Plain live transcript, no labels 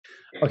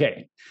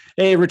Okay.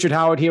 Hey, Richard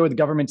Howard here with the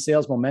Government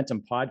Sales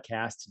Momentum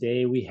Podcast.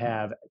 Today we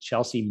have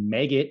Chelsea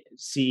Meggitt,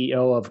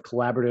 CEO of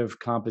Collaborative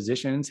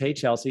Compositions. Hey,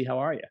 Chelsea, how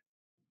are you?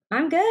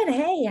 I'm good.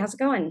 Hey, how's it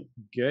going?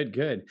 Good,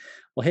 good.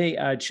 Well,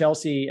 hey,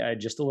 Chelsea,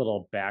 just a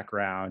little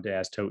background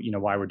as to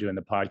why we're doing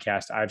the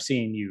podcast. I've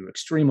seen you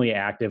extremely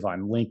active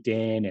on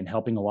LinkedIn and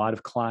helping a lot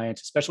of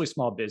clients, especially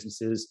small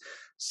businesses,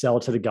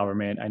 sell to the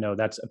government. I know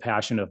that's a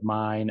passion of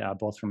mine,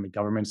 both from the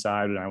government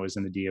side when I was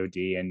in the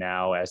DoD and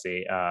now as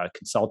a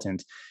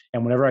consultant.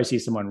 And whenever I see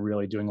someone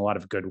really doing a lot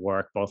of good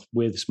work, both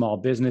with small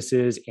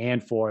businesses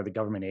and for the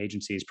government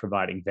agencies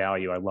providing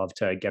value, I love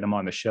to get them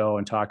on the show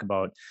and talk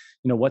about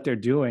what they're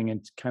doing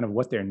and kind of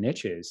what their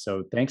niche is.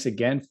 So thanks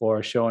again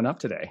for showing up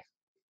today.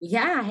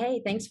 Yeah.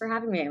 Hey, thanks for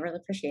having me. I really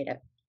appreciate it.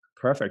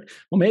 Perfect.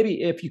 Well,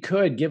 maybe if you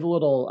could give a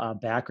little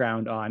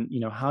background on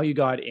how you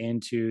got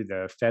into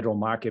the federal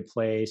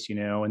marketplace,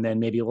 and then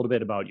maybe a little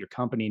bit about your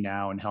company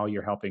now and how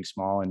you're helping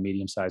small and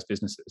medium-sized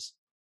businesses.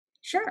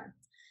 Sure.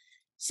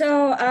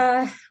 So,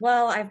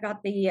 well, I've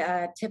got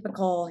the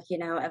typical,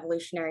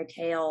 evolutionary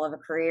tale of a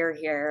career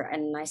here.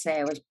 And I say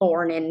I was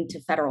born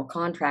into federal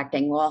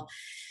contracting. Well,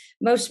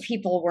 most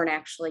people weren't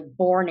actually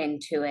born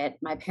into it.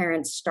 My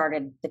parents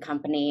started the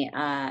company,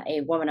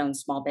 a woman-owned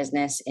small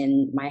business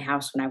in my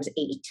house when I was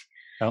 8.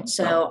 Oh,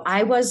 So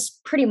I was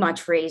pretty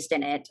much raised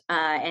in it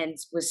and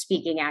was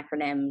speaking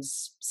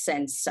acronyms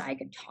since I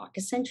could talk,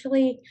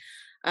 essentially.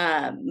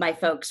 My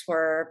folks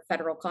were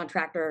federal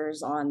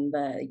contractors on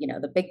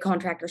the big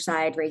contractor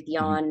side, mhm.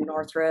 Raytheon,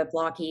 Northrop,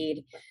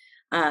 Lockheed.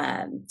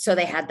 So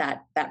they had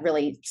that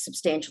really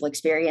substantial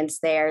experience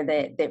there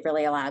that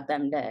really allowed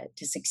them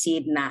to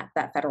succeed in that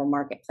federal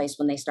marketplace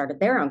when they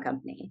started their own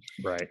company.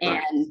 Right.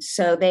 And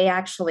so they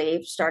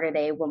actually started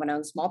a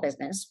woman-owned small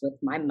business with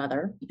my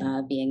mother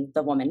being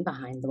the woman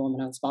behind the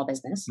woman-owned small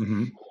business.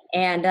 Hmm.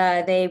 And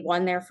they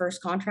won their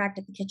first contract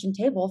at the kitchen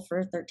table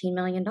for $13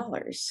 million.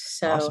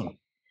 So Awesome.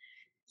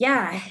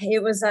 yeah,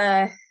 it was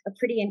a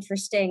pretty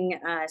interesting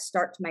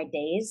start to my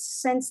days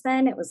since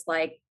then. It was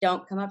like,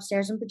 don't come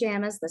upstairs in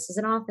pajamas. This is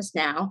an office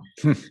now.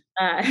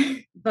 Uh,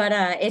 but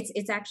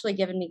it's actually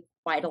given me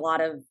quite a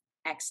lot of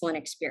excellent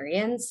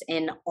experience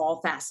in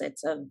all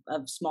facets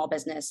of small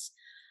business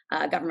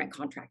government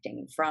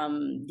contracting,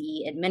 from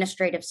the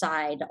administrative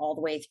side all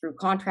the way through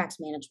contracts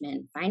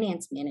management,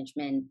 finance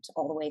management,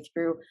 all the way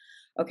through.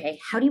 Okay,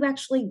 how do you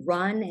actually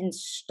run and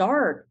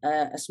start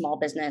a small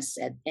business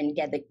and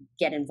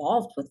get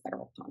involved with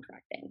federal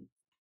contracting?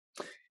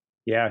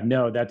 Yeah,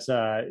 no, that's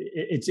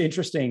it's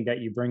interesting that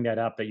you bring that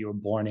up that you were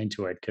born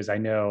into it because I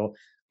know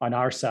on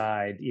our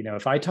side,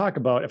 if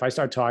I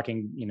start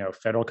talking,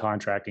 federal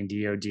contracting,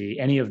 DoD,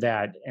 any of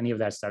that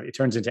stuff, it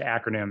turns into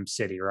acronym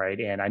city, right?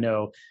 And I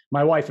know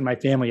my wife and my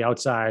family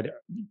outside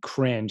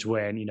cringe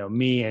when,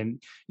 me and,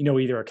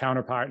 either a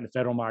counterpart in the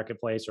federal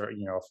marketplace or,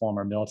 a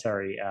former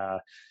military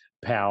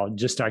pal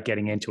just start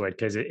getting into it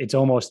because it's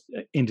almost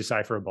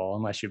indecipherable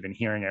unless you've been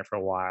hearing it for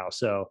a while.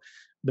 So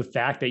the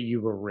fact that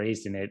you were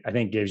raised in it, I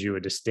think gives you a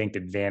distinct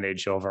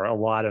advantage over a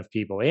lot of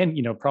people and,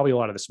 probably a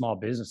lot of the small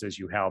businesses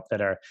you help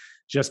that are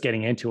just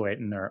getting into it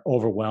and are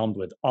overwhelmed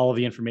with all of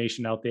the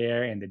information out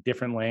there and the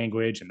different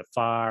language and the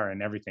FAR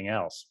and everything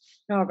else.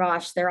 Oh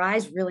gosh, their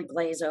eyes really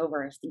glaze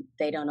over if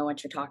they don't know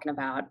what you're talking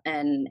about.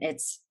 And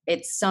it's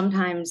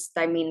sometimes,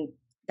 I mean,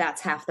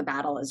 that's half the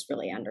battle, is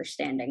really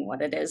understanding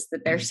what it is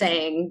that they're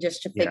saying,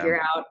 just to Yeah, figure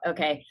out,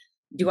 okay,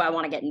 do I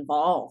want to get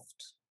involved?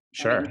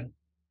 I sure. mean,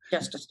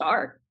 just to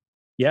start.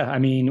 Yeah, I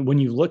mean, when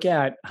you look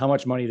at how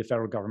much money the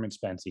federal government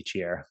spends each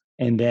year,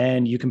 and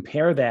then you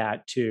compare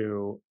that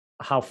to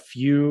how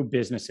few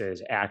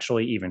businesses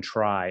actually even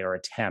try or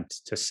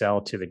attempt to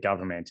sell to the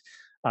government,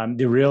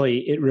 it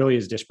really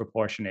is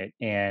disproportionate,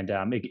 and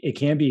it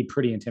can be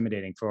pretty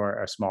intimidating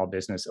for a small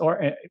business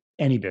or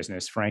any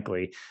business,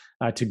 frankly,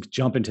 to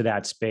jump into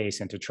that space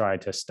and to try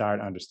to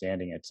start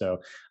understanding it. So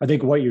I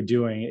think what you're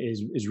doing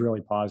is really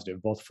positive,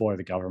 both for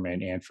the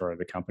government and for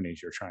the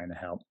companies you're trying to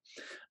help.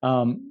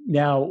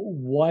 Now,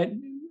 what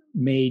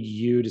made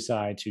you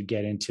decide to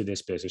get into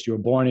this business? You were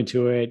born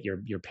into it.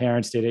 Your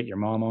parents did it. Your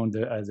mom owned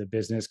the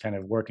business, kind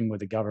of working with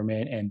the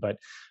government, but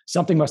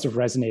something must have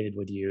resonated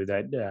with you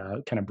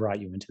that kind of brought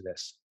you into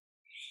this.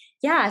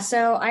 Yeah,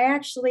 so I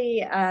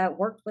actually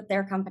worked with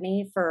their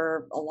company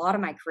for a lot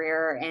of my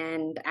career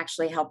and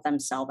actually helped them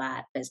sell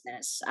that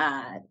business,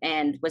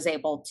 and was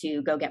able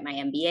to go get my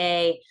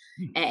MBA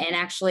and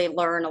actually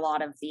learn a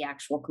lot of the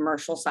actual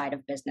commercial side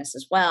of business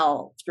as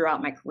well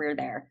throughout my career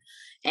there.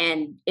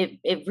 And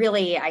it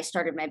really, I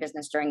started my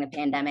business during the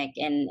pandemic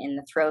in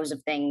the throes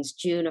of things,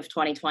 June of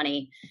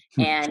 2020.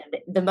 And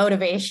the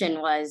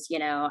motivation was,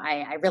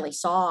 I really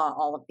saw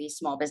all of these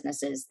small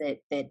businesses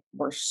that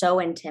were so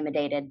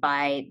intimidated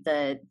by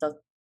the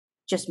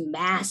just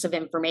mass of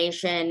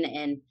information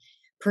and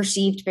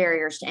perceived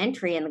barriers to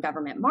entry in the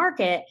government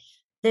market,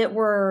 that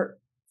were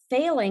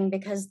failing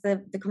because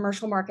the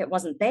commercial market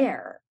wasn't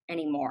there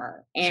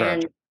anymore. Sure.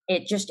 And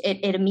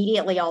it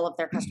immediately, all of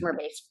their customer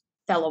base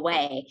fell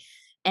away.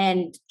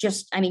 And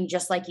just, I mean,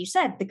 just like you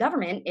said, the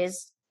government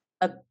is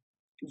a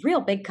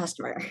real big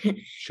customer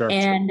Sure.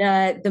 and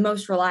the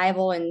most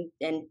reliable and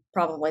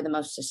probably the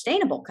most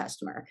sustainable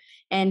customer.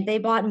 And they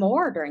bought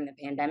more during the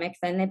pandemic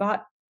than they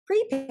bought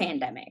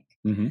pre-pandemic.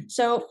 Hmm.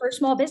 So for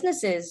small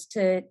businesses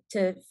to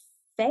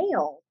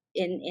fail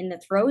in the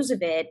throes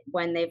of it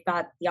when they've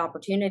got the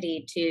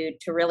opportunity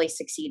to really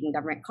succeed in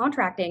government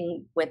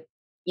contracting with,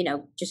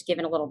 just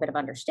given a little bit of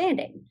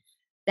understanding,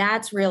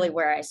 that's really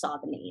where I saw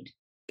the need.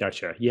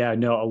 Gotcha. Yeah,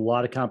 no, a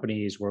lot of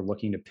companies were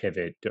looking to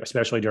pivot,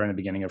 especially during the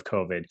beginning of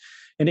COVID.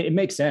 And it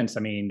makes sense. I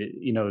mean,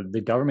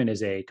 the government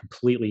is a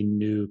completely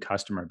new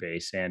customer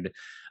base. And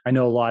I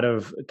know a lot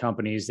of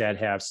companies that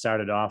have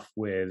started off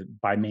with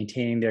by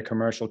maintaining their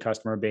commercial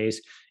customer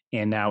base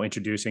and now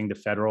introducing the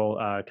federal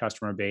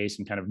customer base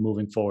and kind of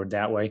moving forward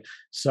that way.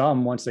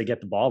 Some, once they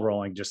get the ball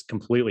rolling, just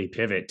completely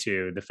pivot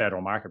to the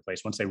federal marketplace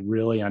once they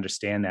really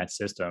understand that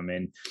system.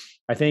 And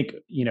I think,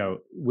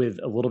 with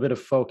a little bit of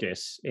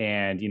focus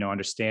and,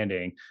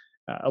 understanding,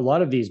 a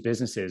lot of these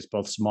businesses,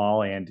 both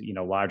small and,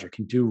 larger,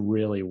 can do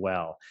really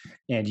well.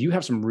 And you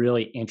have some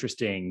really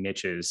interesting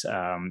niches.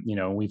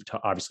 We've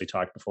obviously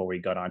talked before we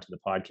got onto the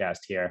podcast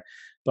here,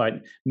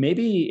 but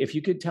maybe if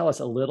you could tell us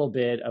a little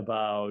bit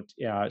about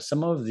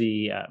some of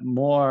the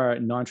more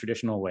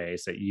non-traditional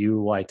ways that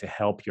you like to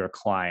help your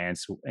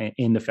clients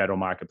in the federal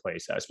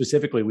marketplace.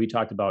 Specifically, we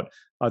talked about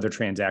other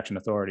transaction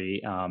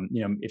authority.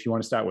 If you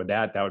want to start with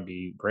that, that would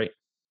be great.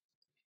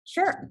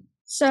 Sure.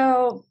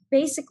 So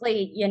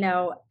basically,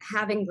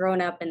 having grown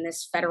up in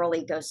this federal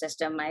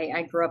ecosystem,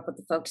 I grew up with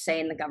the folks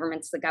saying the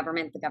government's the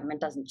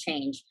government doesn't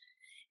change.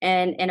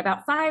 And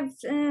about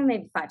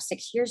maybe 5,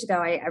 6 years ago,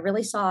 I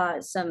really saw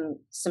some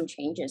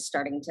changes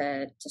starting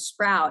to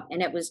sprout.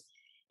 And it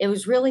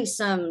was really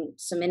some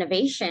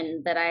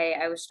innovation that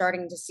I was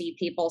starting to see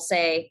people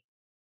say,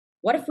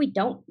 what if we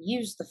don't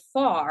use the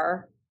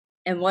FAR?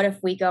 And what if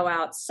we go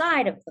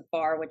outside of the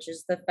FAR, which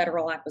is the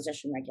Federal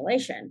Acquisition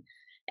Regulation?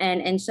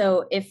 And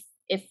so if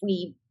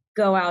we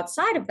go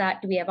outside of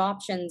that, do we have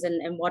options,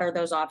 and what are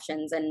those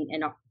options,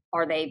 and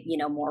are they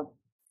more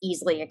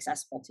easily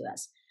accessible to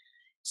us?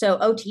 So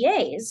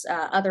OTAs,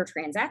 other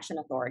transaction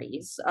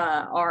authorities,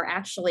 are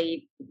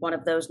actually one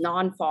of those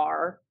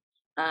non-FAR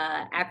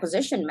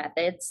acquisition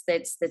methods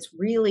that's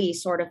really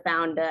sort of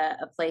found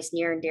a place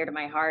near and dear to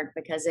my heart,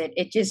 because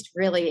it just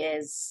really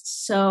is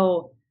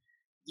so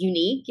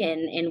unique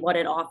in what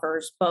it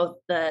offers both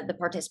the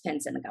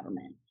participants and the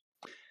government.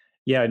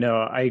 Yeah, no,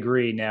 I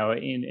agree. Now,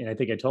 and I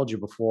think I told you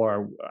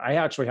before, I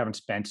actually haven't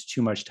spent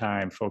too much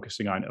time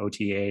focusing on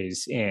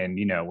OTAs and,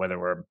 whether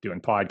we're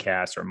doing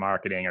podcasts or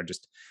marketing or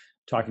just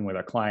talking with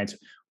our clients.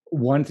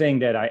 One thing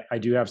that I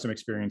do have some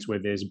experience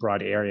with is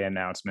broad area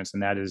announcements,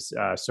 and that is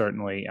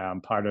certainly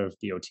part of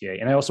the OTA.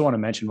 And I also want to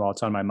mention, while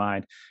it's on my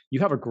mind, you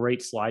have a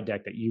great slide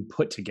deck that you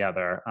put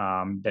together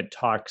that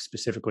talks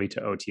specifically to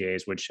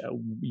OTAs, which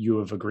you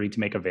have agreed to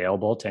make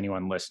available to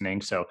anyone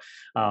listening. So,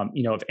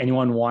 if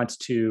anyone wants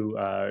to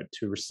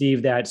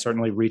receive that,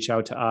 certainly reach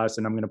out to us,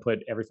 and I'm going to put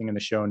everything in the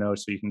show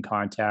notes so you can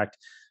contact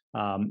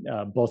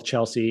both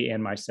Chelsea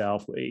and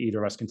myself.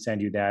 Either of us can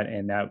send you that,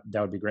 and that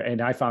would be great. And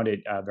I found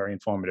it very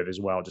informative as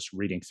well, just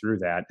reading through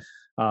that.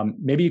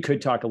 Maybe you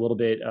could talk a little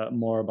bit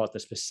more about the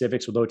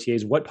specifics with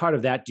OTAs. What part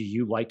of that do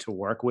you like to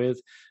work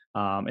with?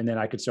 And then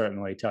I could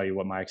certainly tell you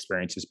what my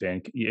experience has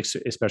been,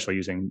 especially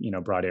using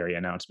broad area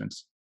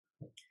announcements.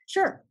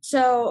 Sure.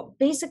 So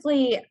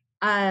basically,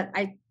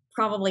 I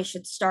probably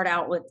should start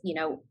out with,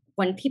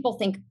 when people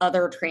think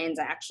other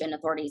transaction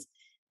authorities,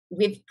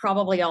 we've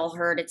probably all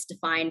heard it's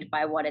defined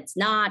by what it's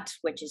not,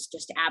 which is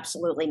just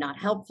absolutely not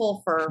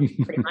helpful for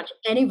pretty much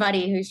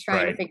anybody who's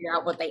trying to Right. figure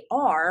out what they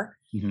are.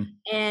 Hmm.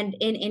 And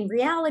in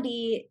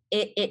reality,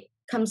 it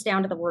comes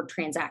down to the word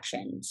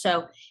transaction.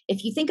 So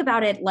if you think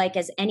about it like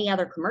as any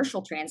other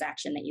commercial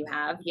transaction that you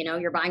have,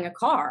 you're buying a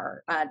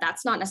car.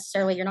 That's not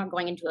necessarily, you're not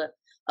going into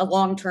a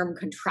long-term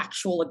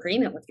contractual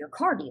agreement with your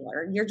car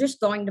dealer. You're just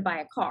going to buy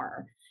a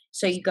car.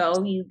 So you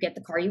go, you get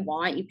the car you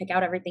want, you pick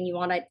out everything you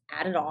want to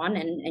add it on,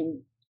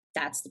 and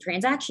that's the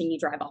transaction. You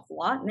drive off the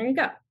lot, and there you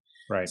go.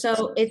 Right.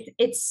 So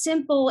it's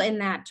simple in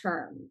that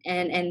term,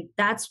 and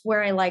that's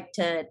where I like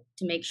to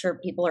make sure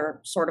people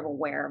are sort of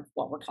aware of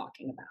what we're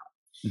talking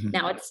about. Hmm.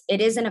 Now,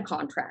 it isn't a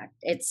contract.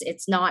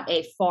 It's not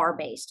a FAR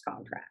based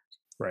contract,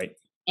 Right.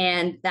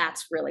 and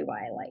that's really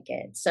why I like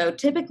it. So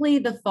typically,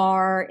 the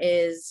FAR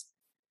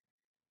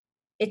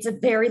it's a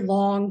very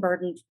long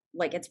burden,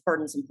 like it's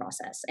burdensome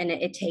process, and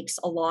it takes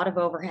a lot of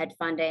overhead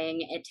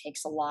funding. It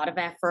takes a lot of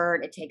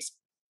effort. It takes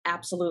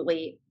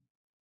absolutely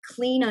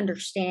clean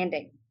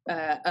understanding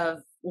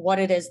of what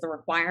it is the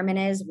requirement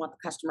is and what the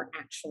customer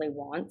actually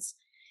wants.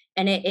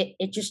 And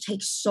it just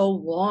takes so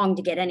long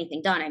to get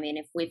anything done. I mean,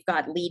 if we've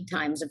got lead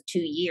times of 2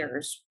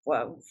 years,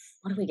 well,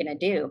 what are we going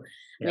to do?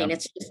 I Yeah. mean,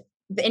 it's just,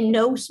 and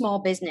no small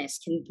business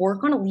can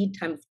work on a lead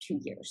time of 2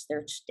 years.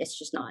 It's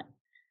just not,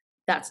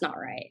 that's not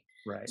right.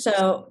 Right.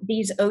 So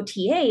these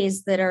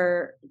OTAs that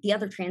are the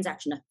other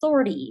transaction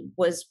authority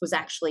was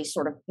actually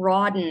sort of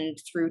broadened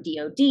through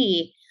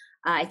DoD,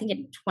 I think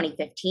in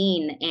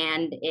 2015,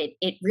 and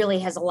it really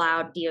has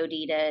allowed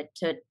DoD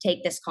to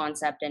take this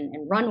concept and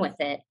run with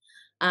it.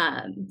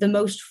 The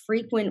most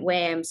frequent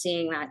way I'm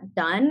seeing that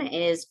done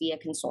is via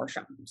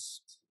consortiums.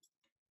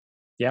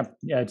 Yeah,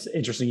 yeah, it's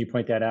interesting you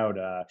point that out.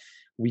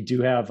 We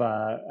do have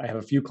I have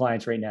a few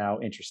clients right now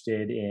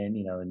interested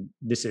in, and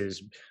this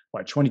is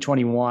what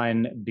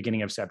 2021,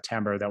 beginning of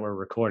September that we're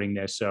recording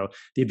this. So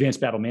the Advanced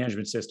Battle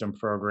Management System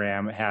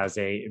program has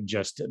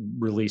just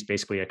released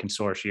basically a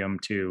consortium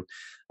to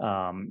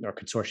or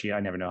consortia, I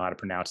never know how to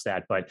pronounce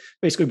that, but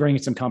basically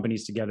bringing some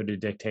companies together to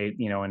dictate,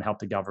 and help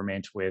the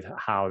government with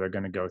how they're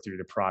going to go through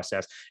the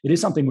process. It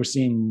is something we're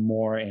seeing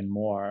more and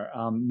more.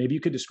 Maybe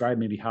you could describe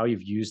maybe how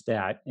you've used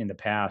that in the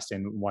past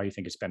and why you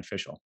think it's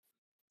beneficial.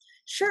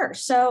 Sure.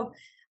 So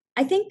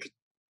I think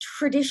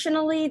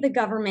traditionally the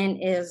government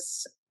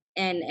is,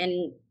 and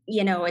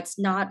it's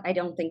not, I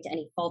don't think, to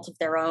any fault of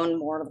their own,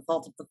 more to the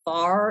fault of the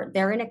FAR,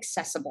 they're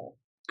inaccessible.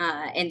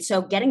 And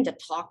so getting to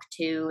talk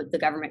to the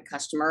government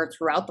customer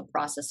throughout the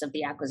process of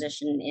the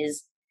acquisition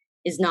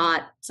is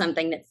not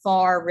something that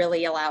FAR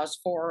really allows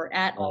for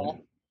at all.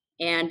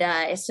 And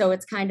so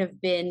it's kind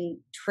of been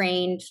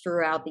trained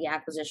throughout the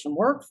acquisition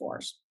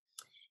workforce.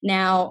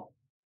 Now,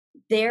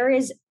 there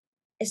is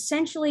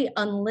essentially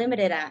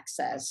unlimited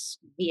access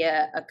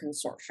via a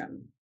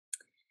consortium.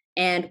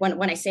 And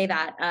when I say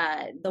that,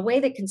 the way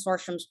that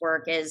consortiums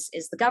work is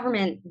the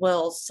government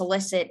will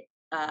solicit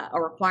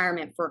a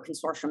requirement for a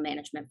consortium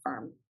management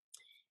firm.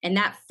 And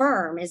that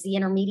firm is the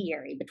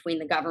intermediary between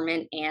the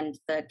government and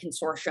the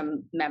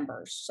consortium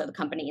members, so the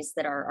companies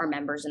that are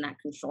members in that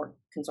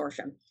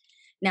consortium.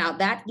 Now,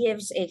 that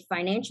gives a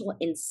financial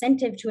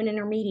incentive to an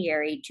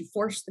intermediary to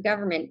force the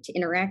government to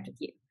interact with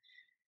you.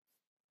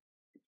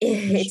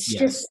 It's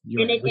Yes, just,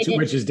 you're right,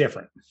 which is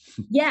different.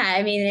 yeah,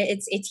 I mean,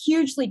 it's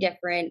hugely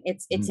different.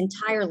 It's Mhm.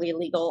 entirely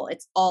legal.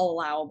 It's all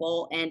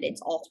allowable, and it's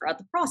all throughout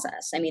the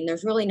process. I mean,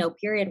 there's really no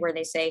period where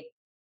they say,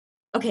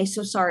 "Okay,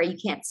 so sorry,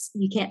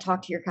 you can't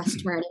talk to your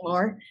customer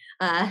anymore.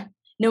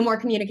 No more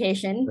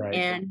communication," Right.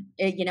 and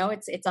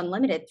it's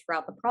unlimited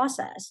throughout the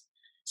process.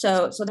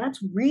 So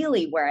that's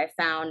really where I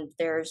found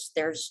there's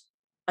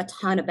a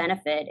ton of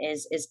benefit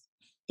is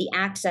the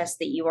access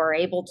that you are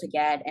able to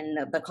get, and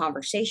the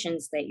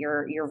conversations that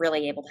you're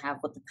really able to have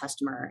with the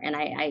customer. And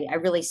I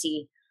really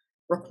see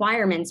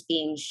requirements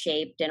being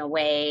shaped in a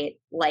way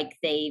like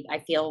they, I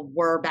feel,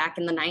 were back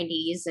in the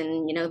 90s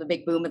and the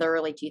big boom of the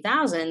early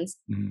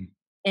 2000s, Mhm.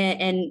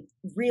 and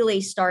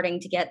really starting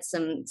to get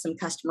some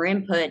customer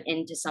input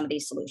into some of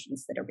these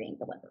solutions that are being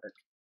delivered.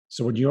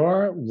 So when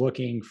you're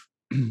looking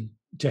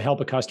to help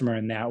a customer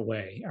in that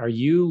way, are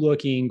you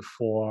looking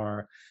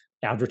for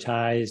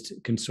advertised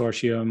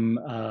consortium,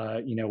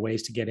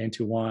 ways to get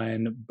into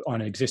one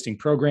on existing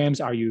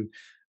programs? Are you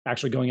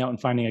actually going out and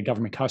finding a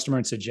government customer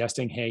and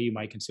suggesting, hey, you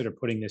might consider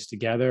putting this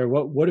together?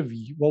 What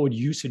would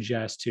you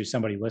suggest to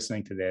somebody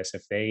listening to this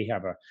if they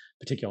have a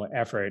particular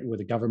effort with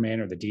the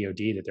government or the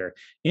DoD that they're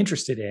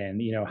interested in?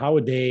 How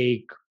would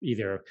they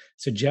either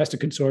suggest a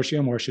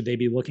consortium, or should they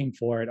be looking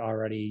for it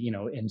already,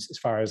 as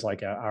far as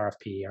like a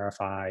RFP,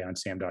 RFI on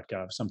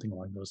SAM.gov, something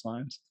along those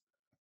lines?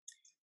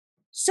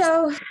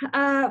 So,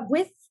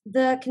 with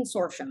the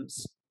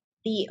consortiums,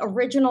 the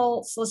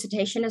original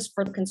solicitation is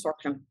for the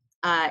consortium.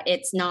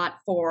 It's not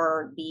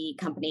for the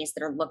companies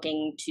that are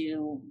looking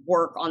to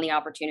work on the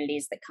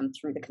opportunities that come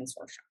through the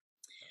consortium.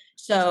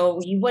 So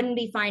you wouldn't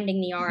be finding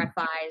the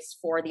RFIs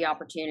for the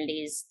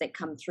opportunities that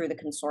come through the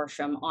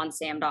consortium on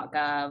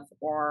SAM.gov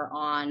or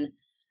on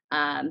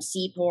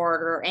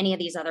Seaport or any of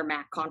these other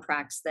MAC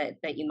contracts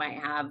that you might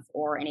have,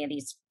 or any of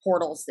these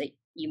portals that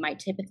you might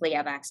typically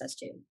have access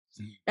to.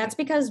 Mhm. That's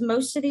because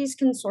most of these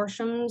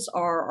consortiums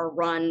are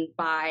run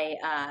by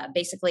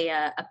basically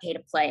a pay to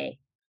play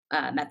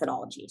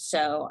methodology.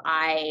 So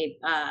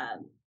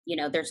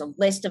there's a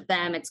list of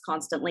them. It's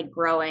constantly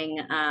growing.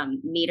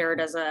 Meter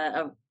does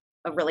a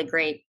really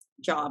great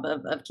job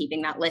of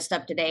keeping that list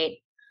up to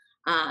date.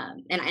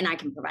 And I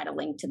can provide a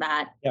link to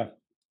that. Yeah.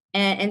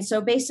 And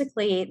so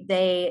basically,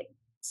 they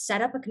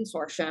set up a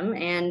consortium,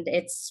 and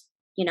it's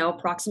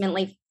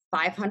approximately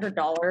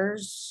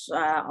 $500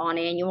 on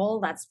annual.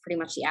 That's pretty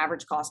much the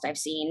average cost I've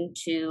seen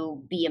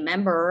to be a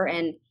member.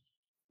 And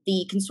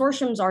the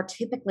consortiums are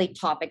typically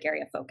topic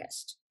area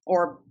focused,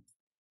 or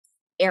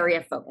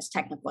area focused,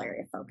 technical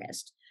area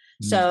focused.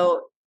 Mhm.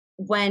 So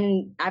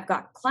when I've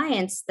got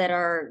clients that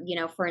are,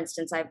 for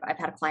instance, I've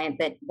had a client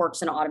that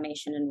works in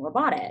automation and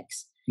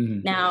robotics.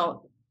 Mhm.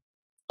 Now,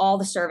 all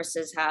the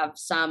services have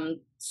some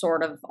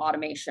sort of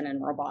automation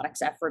and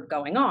robotics effort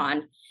going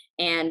on.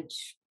 And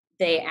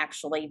they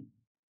actually,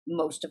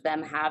 most of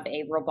them have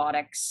a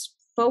robotics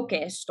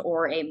focused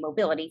or a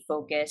mobility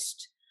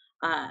focused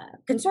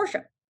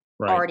consortium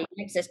Right. already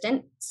in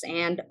existence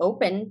and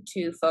open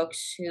to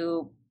folks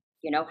who,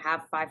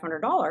 have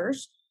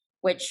 $500,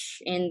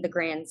 which in the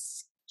grand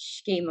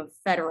scheme of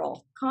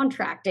federal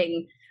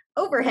contracting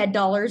overhead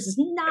dollars is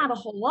not a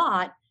whole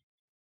lot.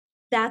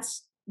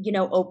 That's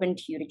open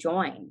to you to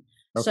join.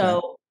 Okay.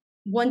 So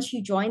once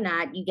you join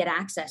that, you get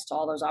access to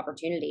all those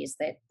opportunities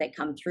that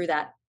come through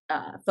that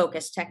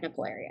focused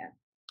technical area.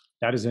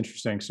 That is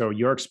interesting. So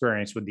your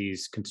experience with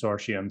these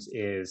consortiums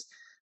is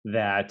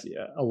that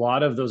a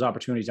lot of those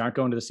opportunities aren't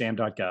going to the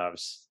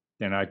sam.govs.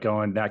 They're not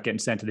getting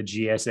sent to the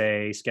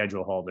GSA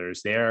schedule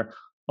holders. They're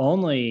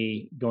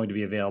only going to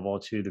be available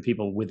to the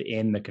people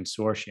within the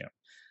consortium.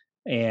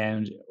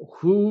 And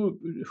who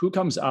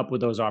comes up with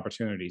those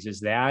opportunities?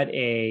 Is that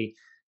a,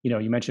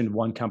 you mentioned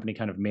one company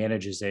kind of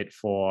manages it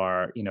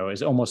for,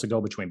 is almost a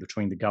go-between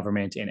the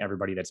government and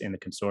everybody that's in the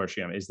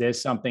consortium. Is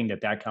this something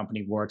that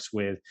company works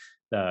with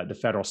the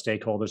federal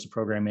stakeholders, the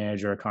program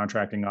manager,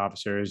 contracting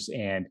officers,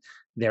 and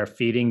they're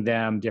feeding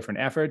them different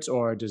efforts,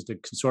 or does the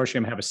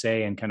consortium have a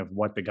say in kind of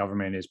what the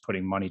government is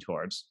putting money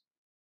towards?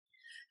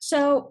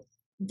 So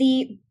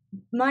the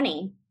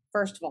money,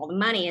 first of all, the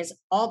money is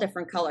all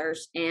different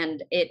colors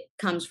and it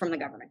comes from the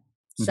government.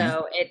 Hmm.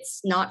 So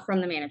it's not from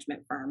the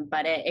management firm,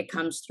 but it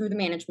comes through the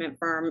management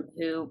firm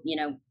who,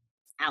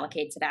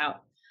 allocates it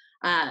out.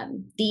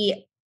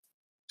 The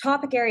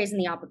topic areas and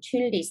the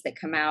opportunities that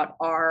come out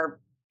are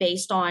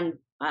based on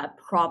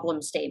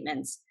problem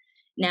statements.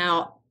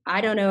 Now, I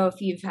don't know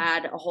if you've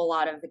had a whole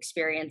lot of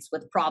experience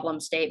with problem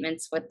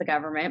statements with the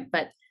government,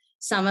 but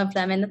some of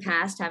them in the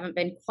past haven't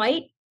been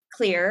quite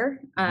clear.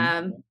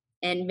 Hmm.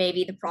 And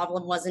maybe the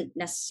problem wasn't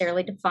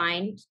necessarily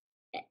defined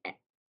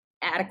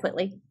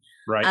adequately.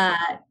 Right.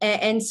 Uh,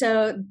 and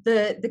so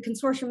the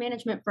consortium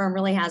management firm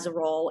really has a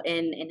role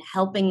in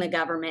helping the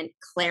government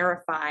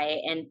clarify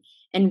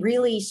and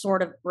really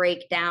sort of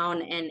break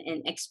down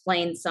and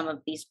explain some of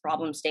these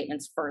problem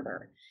statements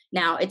further.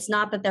 Now, it's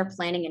not that they're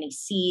planting any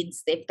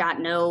seeds; they've got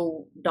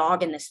no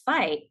dog in this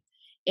fight.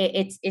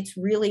 It's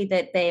really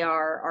that they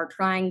are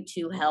trying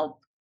to help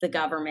the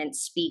government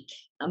speak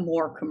a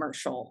more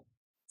commercial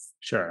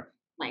Sure.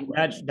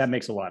 language. That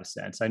makes a lot of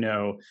sense. I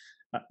know,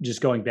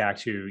 just going back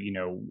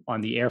to,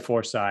 on the Air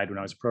Force side, when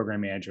I was a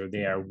program manager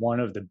there,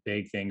 one of the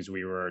big things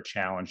we were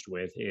challenged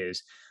with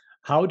is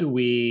how do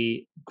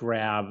we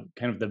grab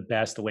kind of the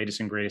best, the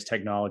latest and greatest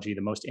technology,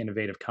 the most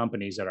innovative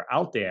companies that are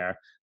out there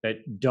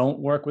that don't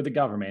work with the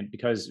government?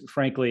 Because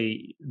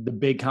frankly, the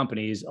big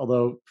companies,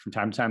 although from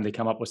time to time they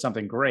come up with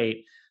something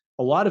great,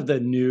 a lot of the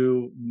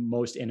new,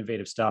 most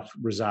innovative stuff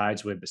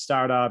resides with the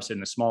startups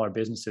and the smaller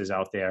businesses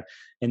out there.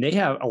 And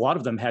a lot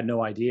of them had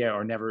no idea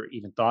or never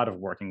even thought of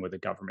working with the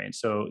government.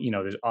 So,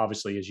 there's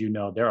obviously, as you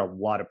know, there are a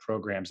lot of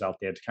programs out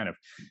there to kind of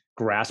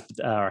grasp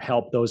or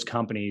help those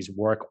companies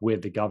work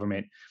with the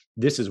government.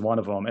 This is one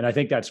of them. And I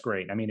think that's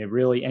great. I mean, it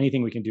really,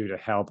 anything we can do to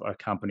help a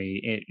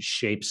company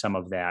shape some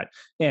of that.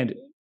 And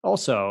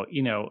also,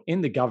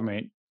 in the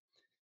government,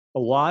 a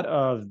lot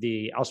of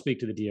I'll speak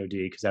to the DoD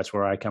because that's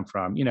where I come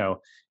from, and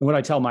what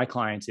I tell my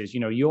clients is,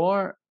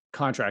 your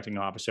contracting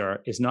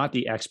officer is not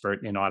the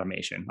expert in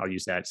automation. I'll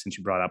use that since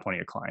you brought up one of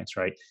your clients,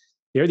 right?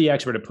 They're the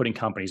expert at putting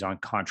companies on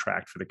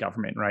contract for the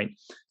government, right?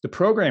 The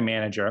program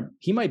manager,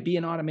 he might be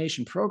an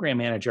automation program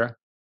manager,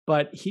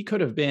 but he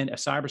could have been a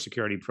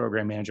cybersecurity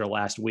program manager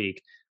last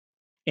week,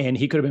 and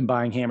he could have been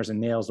buying hammers and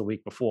nails the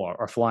week before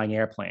or flying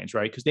airplanes,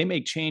 right? Because they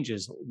make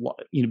changes,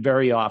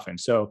 very often.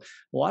 So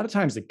a lot of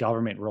times the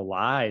government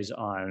relies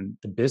on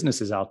the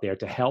businesses out there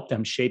to help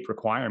them shape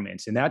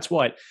requirements, and that's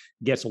what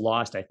gets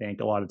lost, I think,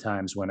 a lot of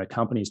times when a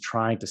company is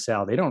trying to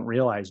sell. They don't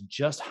realize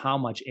just how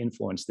much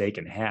influence they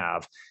can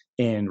have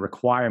in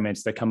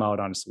requirements that come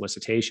out on a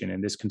solicitation,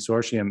 and this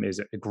consortium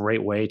is a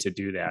great way to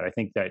do that. I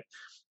think that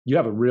you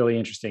have a really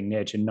interesting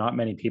niche, and not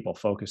many people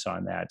focus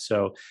on that.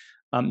 So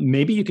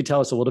maybe you could tell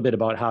us a little bit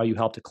about how you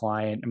helped a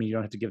client. I mean, you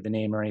don't have to give the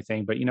name or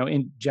anything, but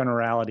in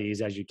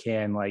generalities as you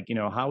can, like,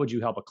 how would you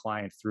help a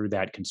client through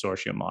that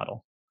consortium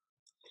model?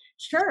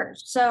 Sure.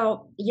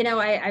 So,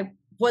 I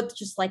would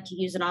just like to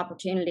use an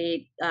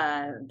opportunity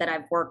that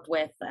I've worked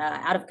with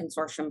out of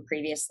consortium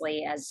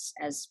previously as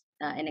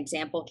an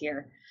example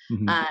here.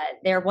 Hmm.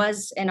 There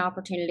was an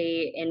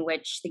opportunity in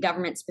which the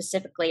government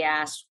specifically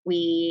asked,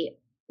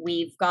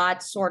 we've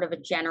got sort of a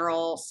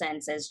general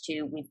sense as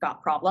to we've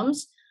got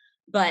problems,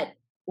 but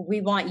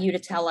we want you to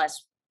tell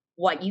us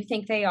what you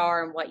think they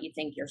are and what you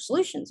think your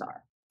solutions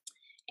are.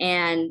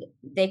 And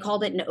they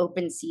called it an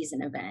open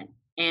season event.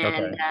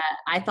 And Okay.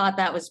 I thought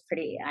it was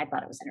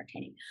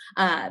entertaining.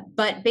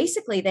 But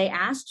basically, they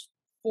asked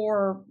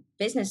for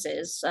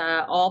businesses,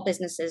 all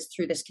businesses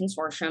through this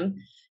consortium,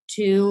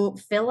 to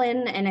fill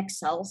in an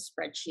Excel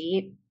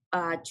spreadsheet,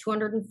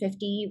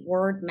 250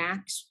 word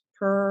max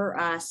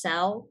per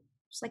cell.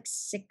 It's like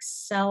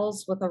 6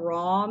 cells with a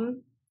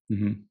ROM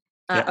Hmm.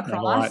 Yeah, not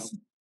a lot. across,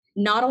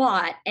 not a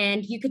lot.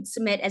 And you could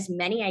submit as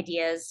many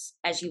ideas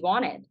as you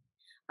wanted.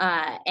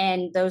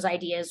 And those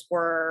ideas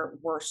were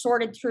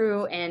sorted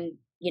through, and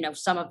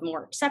some of them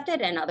were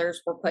accepted and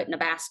others were put in a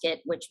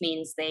basket, which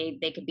means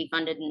they could be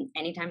funded in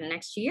anytime in the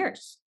next 2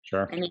 years.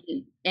 Sure. I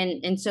mean,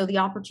 and so the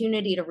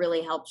opportunity to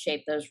really help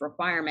shape those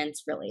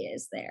requirements really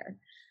is there.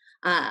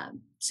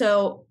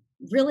 So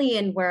really,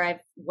 and where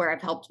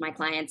I've helped my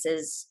clients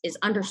is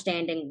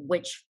understanding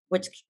which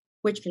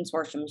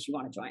consortiums you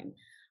want to join.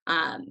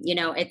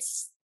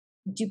 It's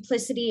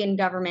duplicity in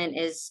government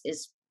is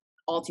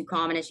all too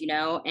common, as you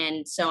know,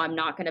 and so I'm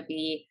not going to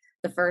be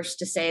the first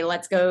to say,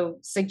 let's go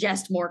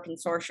suggest more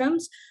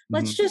consortiums.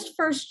 Let's Mhm. just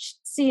first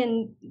see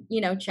and,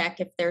 check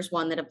if there's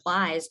one that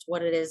applies to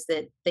what it is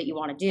that you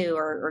want to do,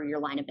 or your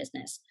line of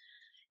business.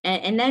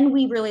 And then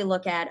we really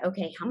look at,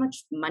 okay, how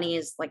much money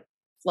is like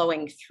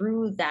flowing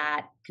through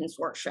that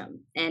consortium.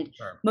 And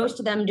Sure. most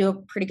of them do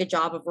a pretty good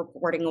job of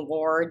reporting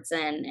awards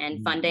and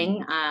Mhm.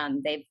 funding.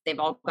 They've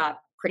all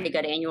got pretty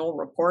good annual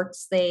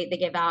reports they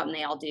give out, and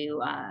they all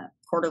do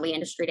quarterly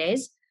industry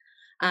days.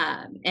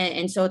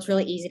 And so it's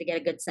really easy to get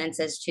a good sense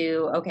as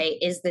to, okay,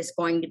 is this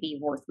going to be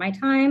worth my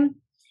time?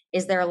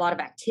 Is there a lot of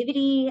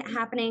activity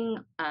happening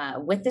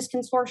with this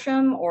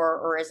consortium,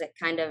 or is it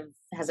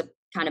has it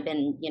kind of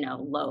been,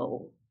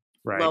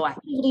 Right. low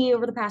activity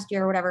over the past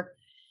year or whatever?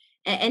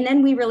 And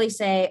then we really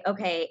say,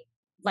 okay,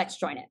 let's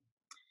join it.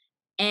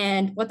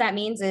 And what that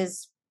means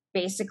is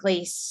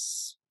basically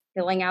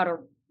filling out a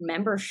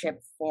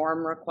membership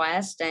form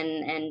request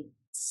and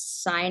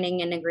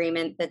signing an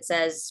agreement that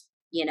says,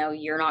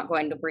 you're not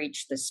going to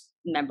breach this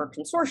member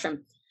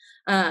consortium.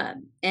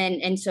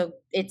 And so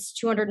it's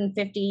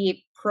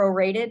 250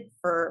 prorated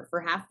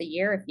for half the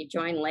year if you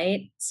join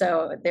late.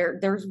 So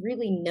there's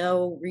really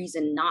no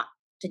reason not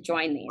to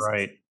join these.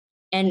 Right.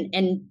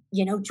 And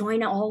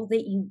join all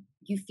that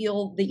you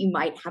feel that you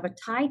might have a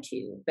tie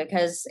to,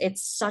 because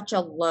it's such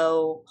a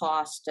low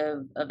cost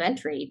of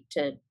entry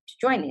to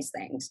join these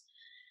things.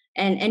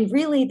 And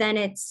really then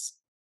it's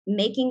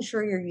making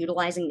sure you're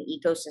utilizing the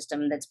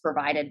ecosystem that's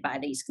provided by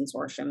these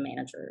consortium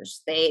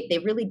managers. They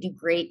really do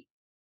great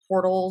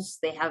portals.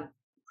 They have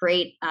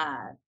great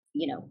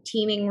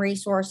teaming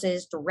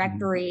resources, Mhm.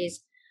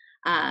 directories,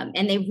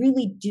 and they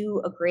really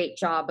do a great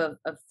job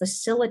of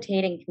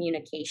facilitating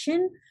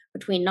communication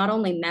between not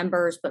only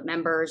members but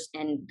members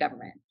and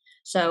government.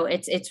 So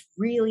it's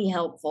really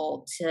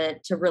helpful to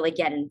really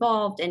get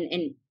involved,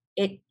 and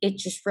it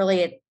just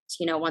really,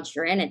 once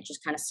you're in, it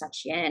just kind of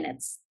sucks you in.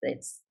 It's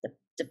the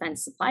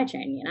defense supply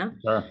chain.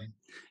 Sure.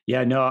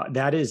 Yeah, no,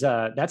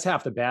 that's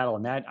half the battle,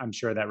 and that I'm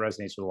sure that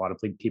resonates with a lot of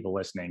people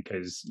listening.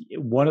 Because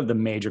one of the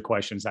major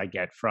questions I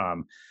get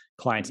from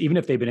clients, even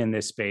if they've been in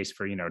this space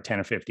for 10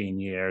 or 15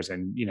 years,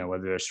 and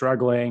whether they're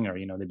struggling or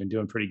they've been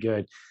doing pretty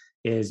good,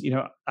 is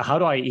how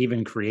do I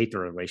even create the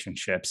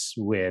relationships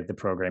with the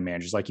program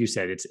managers? Like you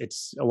said,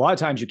 it's a lot of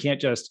times you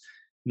can't just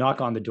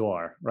knock on the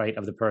door, right,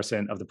 of the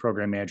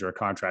program manager or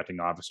contracting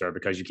officer,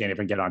 because you can't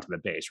even get onto the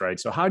base, right?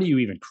 So how do you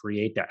even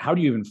create that? How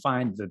do you even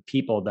find the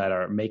people that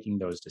are making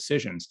those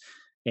decisions?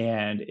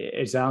 And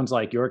it sounds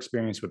like your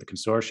experience with the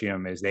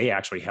consortium is they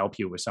actually help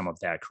you with some of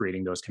that,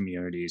 creating those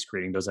communities,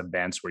 creating those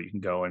events where you can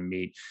go and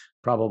meet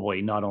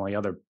probably not only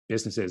other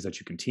businesses that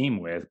you can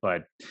team with,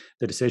 but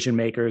the decision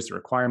makers, the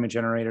requirement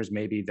generators,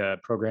 maybe the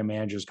program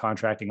managers,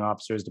 contracting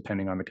officers,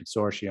 depending on the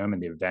consortium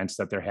and the events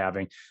that they're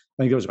having.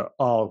 I think those are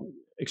all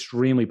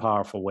extremely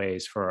powerful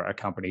ways for a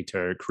company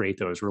to create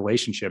those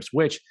relationships,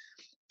 which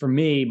for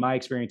me, my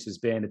experience has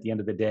been at the end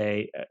of the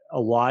day, a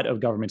lot of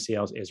government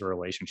sales is a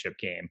relationship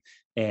game.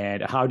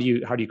 And how do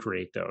you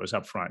create those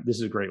up front? This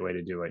is a great way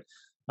to do it.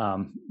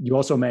 You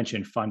also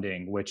mentioned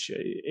funding, which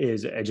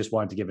is, I just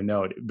wanted to give a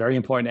note. Very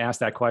important to ask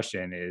that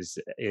question is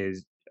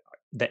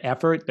the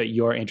effort that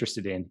you're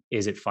interested in,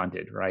 is it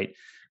funded, right?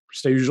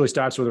 So usually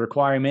starts with a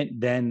requirement,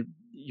 then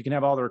you can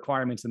have all the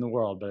requirements in the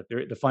world, but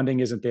if the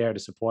funding isn't there to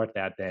support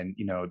that, then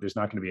there's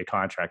not going to be a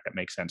contract that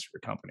makes sense for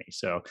your company.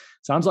 So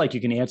sounds like you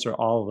can answer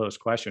all of those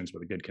questions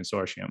with a good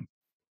consortium.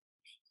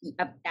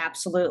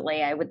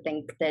 Absolutely, I would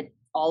think that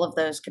all of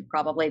those could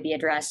probably be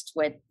addressed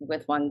with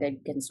one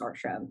good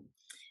consortium.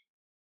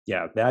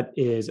 Yeah, that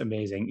is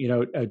amazing.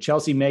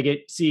 Chelsea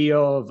Meggitt,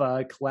 CEO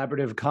of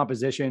Collaborative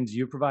Compositions,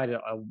 you provided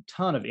a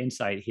ton of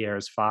insight here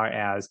as far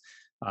as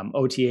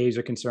OTAs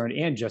are concerned,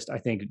 and just I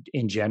think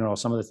in general,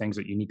 some of the things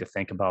that you need to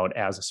think about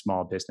as a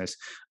small business.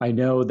 I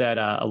know that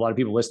a lot of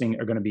people listening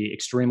are going to be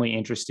extremely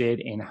interested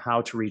in how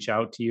to reach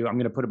out to you. I'm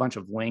going to put a bunch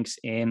of links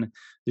in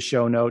the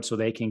show notes so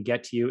they can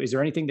get to you. Is there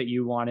anything that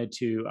you wanted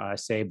to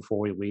say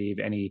before we leave?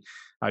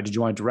 Did you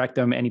want to direct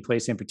them any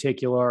place in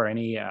particular, or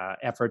any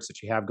efforts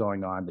that you have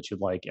going on that you'd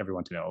like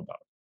everyone to know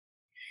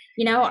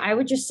about? I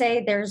would just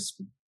say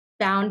there's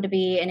bound to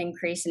be an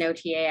increase in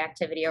OTA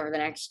activity over the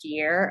next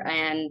year,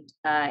 and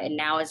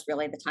now is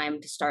really the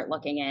time to start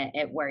looking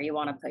at where you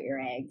want to put your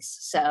eggs.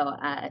 So,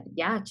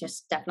 yeah,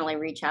 just definitely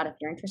reach out if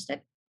you're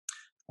interested.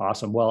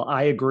 Awesome. Well,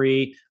 I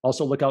agree.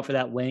 Also, look out for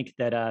that link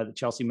that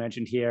Chelsea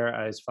mentioned here,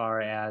 as far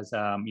as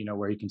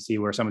where you can see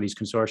where some of these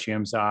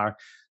consortiums are.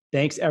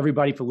 Thanks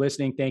everybody for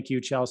listening. Thank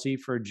you, Chelsea,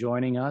 for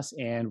joining us,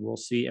 and we'll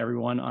see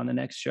everyone on the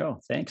next show.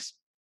 Thanks.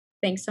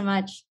 Thanks so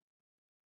much.